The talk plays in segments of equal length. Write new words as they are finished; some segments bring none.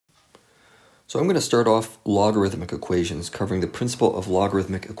So I'm going to start off logarithmic equations covering the principle of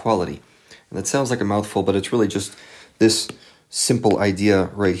logarithmic equality. And that sounds like a mouthful, but it's really just this simple idea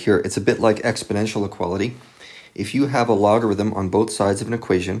right here. It's a bit like exponential equality. If you have a logarithm on both sides of an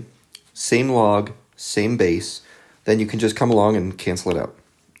equation, same log, same base, then you can just come along and cancel it out.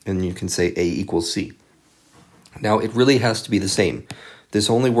 And you can say A equals C. Now, it really has to be the same. This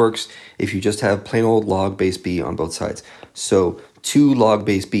only works if you just have plain old log base b on both sides. So 2 log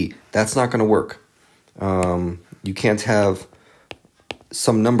base b, that's not going to work. You can't have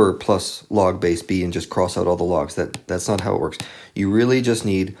some number plus log base b and just cross out all the logs. That's not how it works. You really just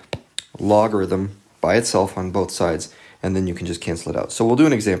need logarithm by itself on both sides, and then you can just cancel it out. So we'll do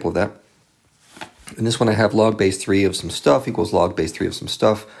an example of that. In this one, I have log base 3 of some stuff equals log base 3 of some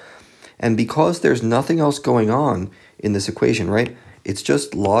stuff. And because there's nothing else going on in this equation, right? It's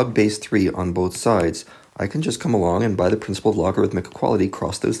just log base 3 on both sides. I can just come along and by the principle of logarithmic equality,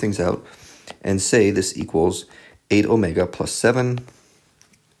 cross those things out and say this equals 8 omega plus 7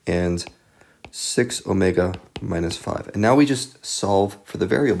 and 6 omega minus 5. And now we just solve for the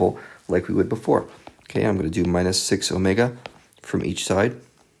variable like we would before. Okay, I'm going to do minus 6 omega from each side.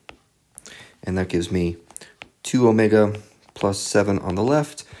 And that gives me 2 omega plus 7 on the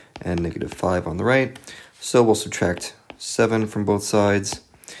left and negative 5 on the right. So we'll subtract 7 from both sides,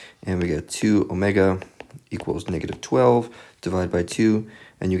 and we get 2 omega equals negative 12, divide by 2,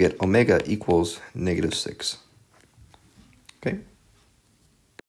 and you get omega equals negative 6. Okay.